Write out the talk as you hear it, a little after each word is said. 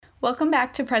Welcome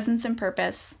back to Presence and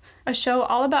Purpose, a show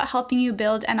all about helping you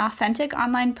build an authentic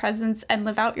online presence and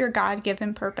live out your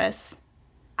God-given purpose.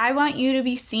 I want you to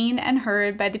be seen and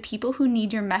heard by the people who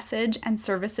need your message and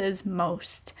services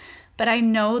most. But I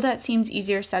know that seems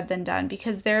easier said than done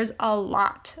because there's a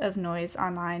lot of noise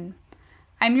online.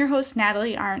 I'm your host,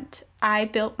 Natalie Arndt. I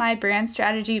built my brand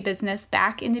strategy business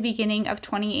back in the beginning of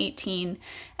 2018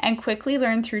 and quickly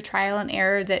learned through trial and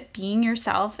error that being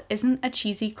yourself isn't a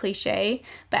cheesy cliche,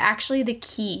 but actually the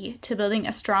key to building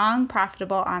a strong,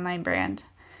 profitable online brand.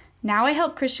 Now I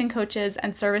help Christian coaches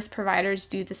and service providers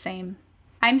do the same.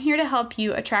 I'm here to help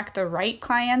you attract the right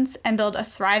clients and build a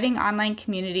thriving online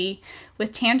community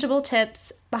with tangible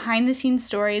tips, behind-the-scenes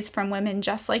stories from women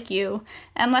just like you,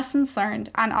 and lessons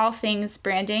learned on all things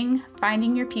branding,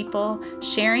 finding your people,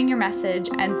 sharing your message,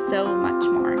 and so much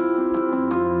more.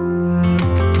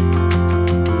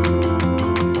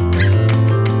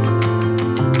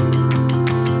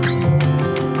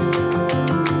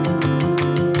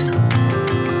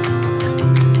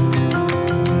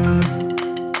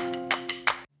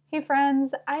 Hey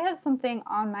friends, I have something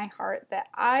on my heart that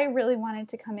I really wanted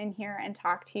to come in here and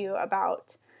talk to you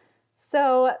about.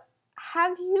 So,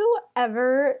 have you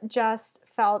ever just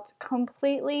felt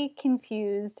completely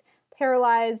confused,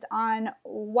 paralyzed on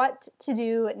what to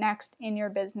do next in your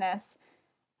business?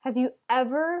 Have you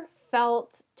ever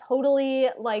felt totally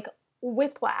like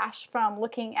whiplash from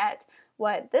looking at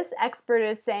what this expert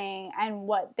is saying and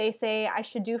what they say I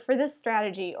should do for this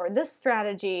strategy or this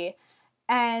strategy?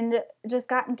 And just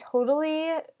gotten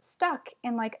totally stuck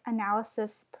in like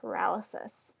analysis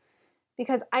paralysis,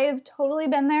 because I have totally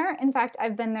been there. In fact,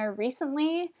 I've been there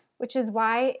recently, which is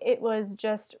why it was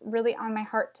just really on my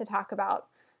heart to talk about.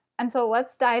 And so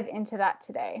let's dive into that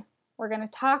today. We're going to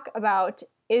talk about,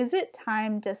 is it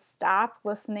time to stop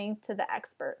listening to the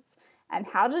experts and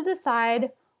how to decide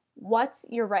what's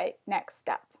your right next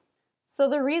step. So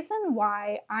the reason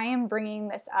why I am bringing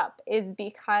this up is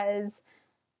because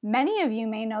many of you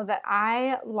may know that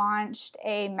I launched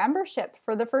a membership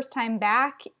for the first time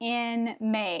back in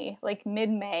May, like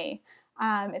mid-May.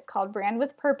 It's called Brand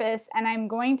with Purpose, and I'm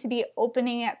going to be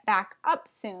opening it back up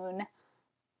soon.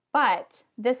 But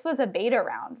this was a beta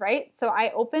round, right? So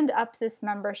I opened up this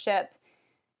membership.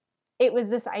 It was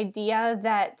this idea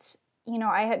that,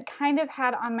 I had kind of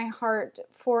had on my heart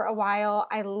for a while.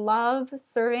 I love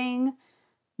serving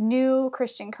new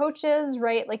Christian coaches,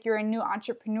 right? Like you're a new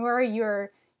entrepreneur, you're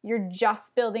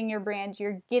just building your brand.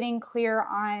 You're getting clear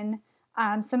on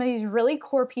some of these really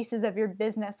core pieces of your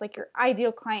business, like your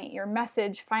ideal client, your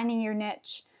message, finding your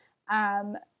niche,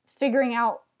 figuring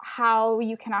out how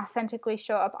you can authentically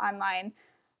show up online.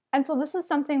 And so this is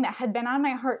something that had been on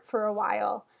my heart for a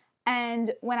while. And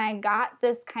when I got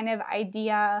this kind of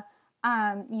idea,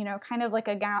 kind of like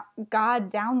a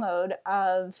God download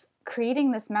of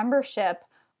creating this membership,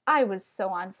 I was so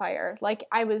on fire. Like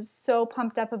I was so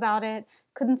pumped up about it.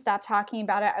 Couldn't stop talking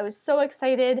about it. I was so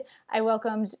excited. I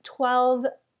welcomed 12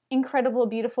 incredible,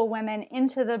 beautiful women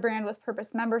into the Brand with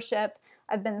Purpose membership.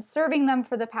 I've been serving them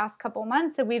for the past couple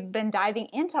months, and we've been diving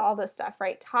into all this stuff,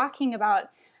 right? Talking about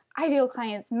ideal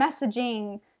clients,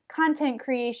 messaging, content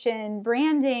creation,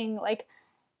 branding. Like,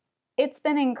 it's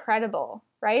been incredible,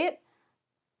 right?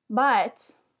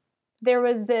 But there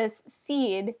was this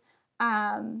seed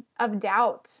of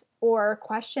doubt or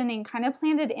questioning kind of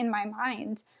planted in my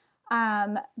mind.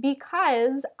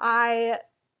 Because I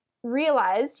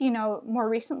realized, more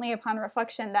recently upon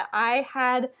reflection, that I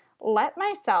had let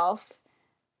myself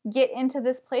get into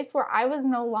this place where I was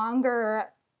no longer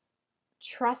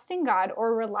trusting God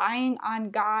or relying on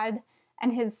God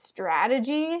and His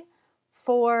strategy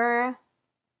for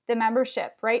the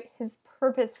membership, right? His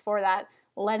purpose for that,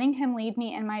 letting Him lead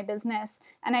me in my business.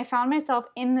 And I found myself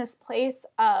in this place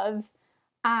of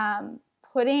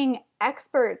putting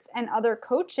experts and other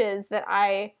coaches that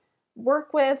I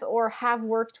work with or have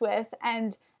worked with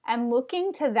and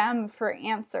looking to them for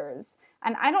answers.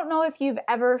 And I don't know if you've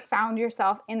ever found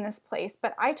yourself in this place,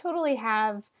 but I totally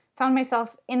have found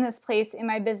myself in this place in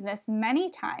my business many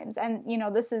times. And,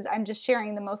 I'm just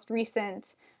sharing the most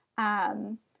recent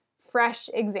fresh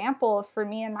example for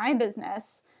me in my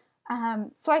business.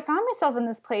 So I found myself in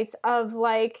this place of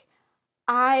like,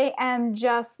 I am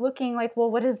just looking like,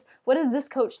 well, what does this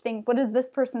coach think? What does this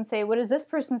person say? What does this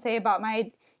person say about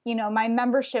my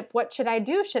membership? What should I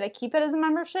do? Should I keep it as a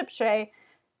membership? Should I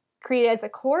create it as a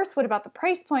course? What about the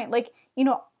price point? Like,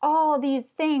 all these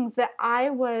things that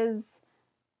I was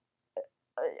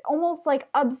almost like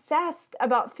obsessed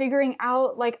about figuring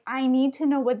out, like, I need to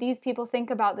know what these people think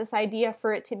about this idea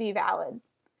for it to be valid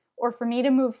or for me to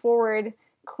move forward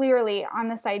clearly on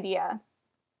this idea.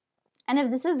 And if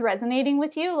this is resonating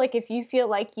with you, like if you feel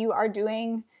like you are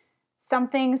doing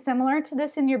something similar to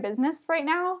this in your business right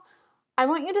now, I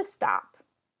want you to stop,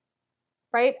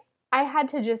 right? I had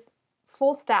to just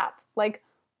full stop. Like,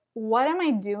 what am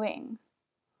I doing?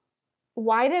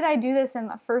 Why did I do this in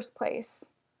the first place?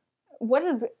 What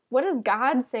does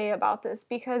God say about this?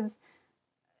 Because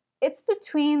it's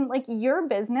between, like, your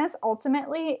business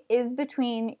ultimately is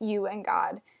between you and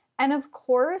God. And of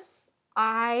course,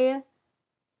 I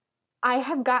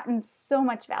have gotten so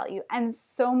much value and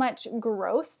so much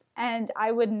growth, and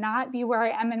I would not be where I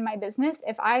am in my business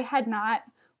if I had not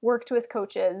worked with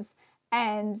coaches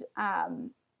and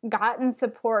gotten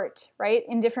support, right,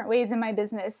 in different ways in my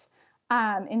business,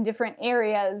 in different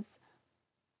areas.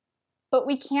 But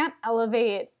we can't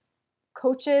elevate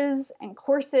coaches and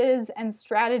courses and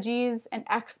strategies and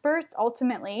experts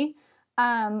ultimately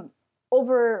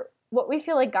over what we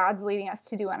feel like God's leading us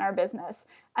to do in our business.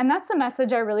 And that's the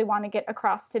message I really want to get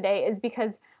across today, is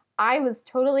because I was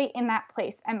totally in that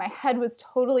place and my head was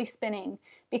totally spinning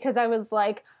because I was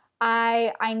like,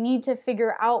 I need to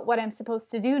figure out what I'm supposed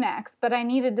to do next, but I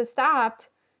needed to stop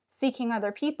seeking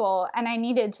other people, and I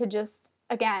needed to just,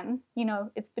 again,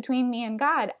 it's between me and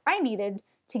God. I needed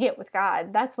to get with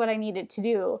God. That's what I needed to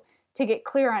do to get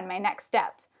clear on my next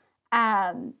step.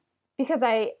 Because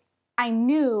I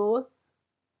knew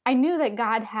that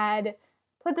God had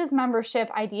put this membership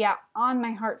idea on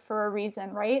my heart for a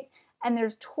reason, right? And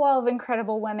there's 12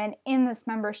 incredible women in this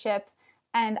membership,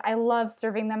 and I love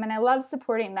serving them and I love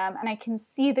supporting them, and I can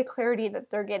see the clarity that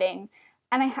they're getting.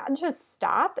 And I had to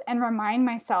stop and remind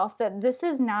myself that this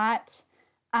is not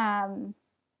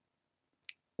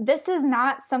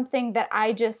something that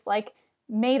I just like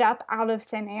made up out of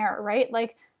thin air, right?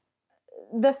 Like,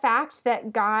 the fact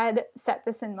that God set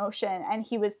this in motion and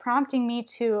he was prompting me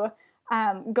to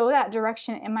go that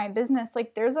direction in my business,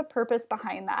 like, there's a purpose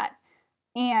behind that.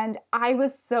 And I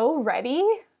was so ready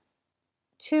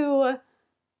to,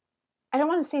 I don't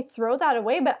want to say throw that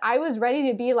away, but I was ready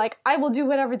to be like, I will do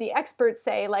whatever the experts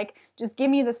say. Like, just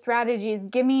give me the strategies,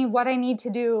 give me what I need to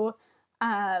do,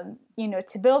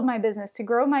 to build my business, to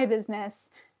grow my business.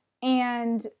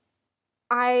 And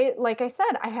like I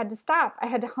said, I had to stop. I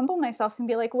had to humble myself and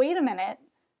be like, wait a minute,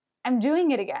 I'm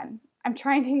doing it again. I'm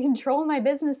trying to control my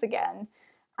business again.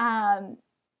 And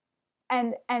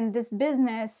this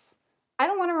business, I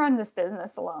don't want to run this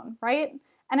business alone, right?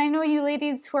 And I know you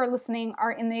ladies who are listening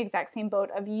are in the exact same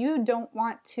boat of you don't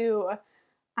want to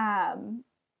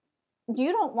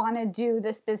do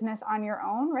this business on your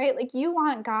own, right? Like, you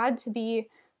want God to be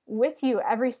with you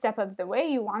every step of the way.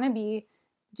 You want to be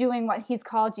doing what he's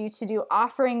called you to do,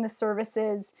 offering the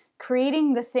services,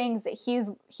 creating the things that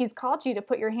he's called you to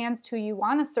put your hands to. You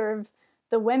want to serve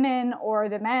the women or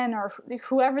the men or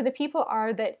whoever the people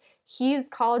are that he's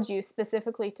called you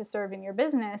specifically to serve in your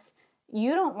business.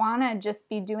 You don't want to just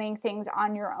be doing things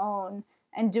on your own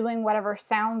and doing whatever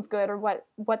sounds good or what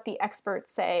the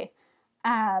experts say.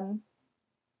 And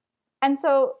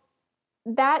so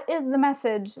that is the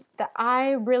message that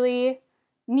I really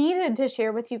needed to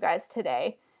share with you guys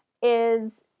today,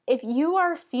 is if you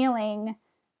are feeling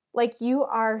like you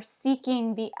are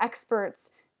seeking the experts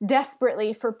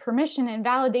desperately for permission and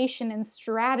validation and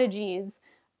strategies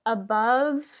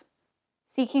above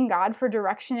seeking God for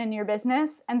direction in your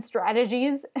business and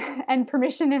strategies and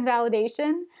permission and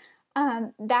validation,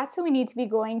 that's who we need to be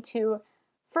going to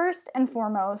first and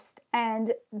foremost.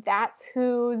 And that's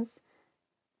whose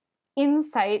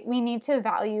insight we need to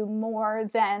value more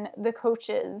than the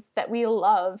coaches that we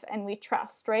love and we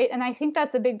trust, right? And I think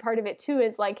that's a big part of it too,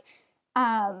 is like,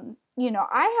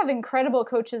 I have incredible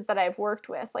coaches that I've worked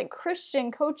with, like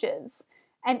Christian coaches.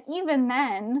 And even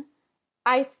then,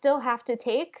 I still have to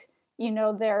take,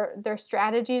 their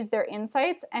strategies, their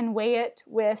insights, and weigh it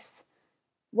with,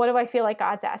 what do I feel like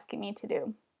God's asking me to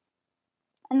do?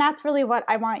 And that's really what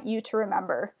I want you to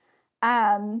remember.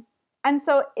 And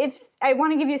so if I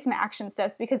want to give you some action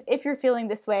steps, because if you're feeling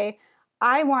this way,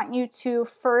 I want you to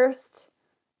first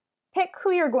pick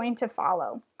who you're going to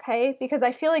follow, okay? Because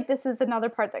I feel like this is another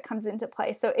part that comes into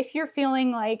play. So if you're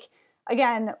feeling like,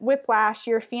 again, whiplash,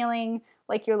 you're feeling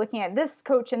like you're looking at this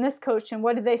coach and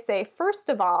what did they say? First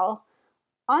of all,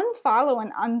 unfollow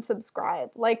and unsubscribe.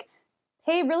 Like,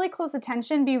 pay really close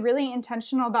attention, be really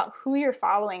intentional about who you're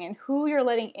following and who you're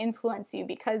letting influence you,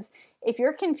 because if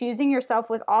you're confusing yourself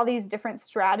with all these different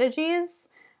strategies,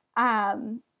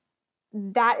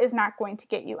 that is not going to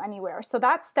get you anywhere. So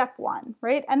that's step one,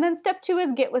 right? And then step two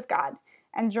is get with God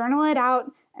and journal it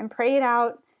out and pray it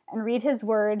out and read his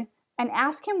word and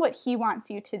ask him what he wants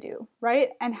you to do, right?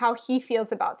 And how he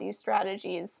feels about these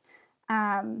strategies.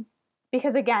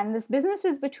 Because again, this business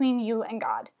is between you and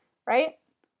God. right?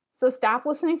 So stop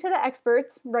listening to the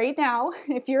experts right now.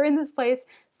 If you're in this place,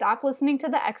 stop listening to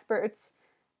the experts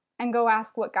and go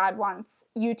ask what God wants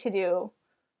you to do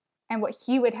and what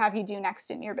He would have you do next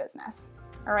in your business.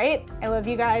 All right? I love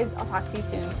you guys. I'll talk to you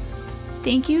soon.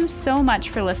 Thank you so much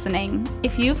for listening.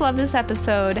 If you've loved this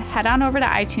episode, head on over to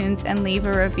iTunes and leave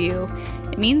a review.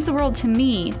 It means the world to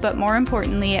me, but more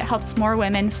importantly, it helps more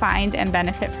women find and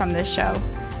benefit from this show.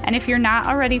 And if you're not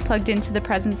already plugged into the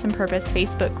Presence and Purpose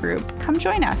Facebook group, come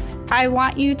join us. I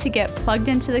want you to get plugged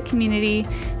into the community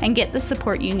and get the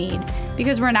support you need,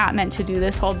 because we're not meant to do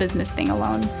this whole business thing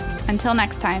alone. Until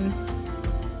next time.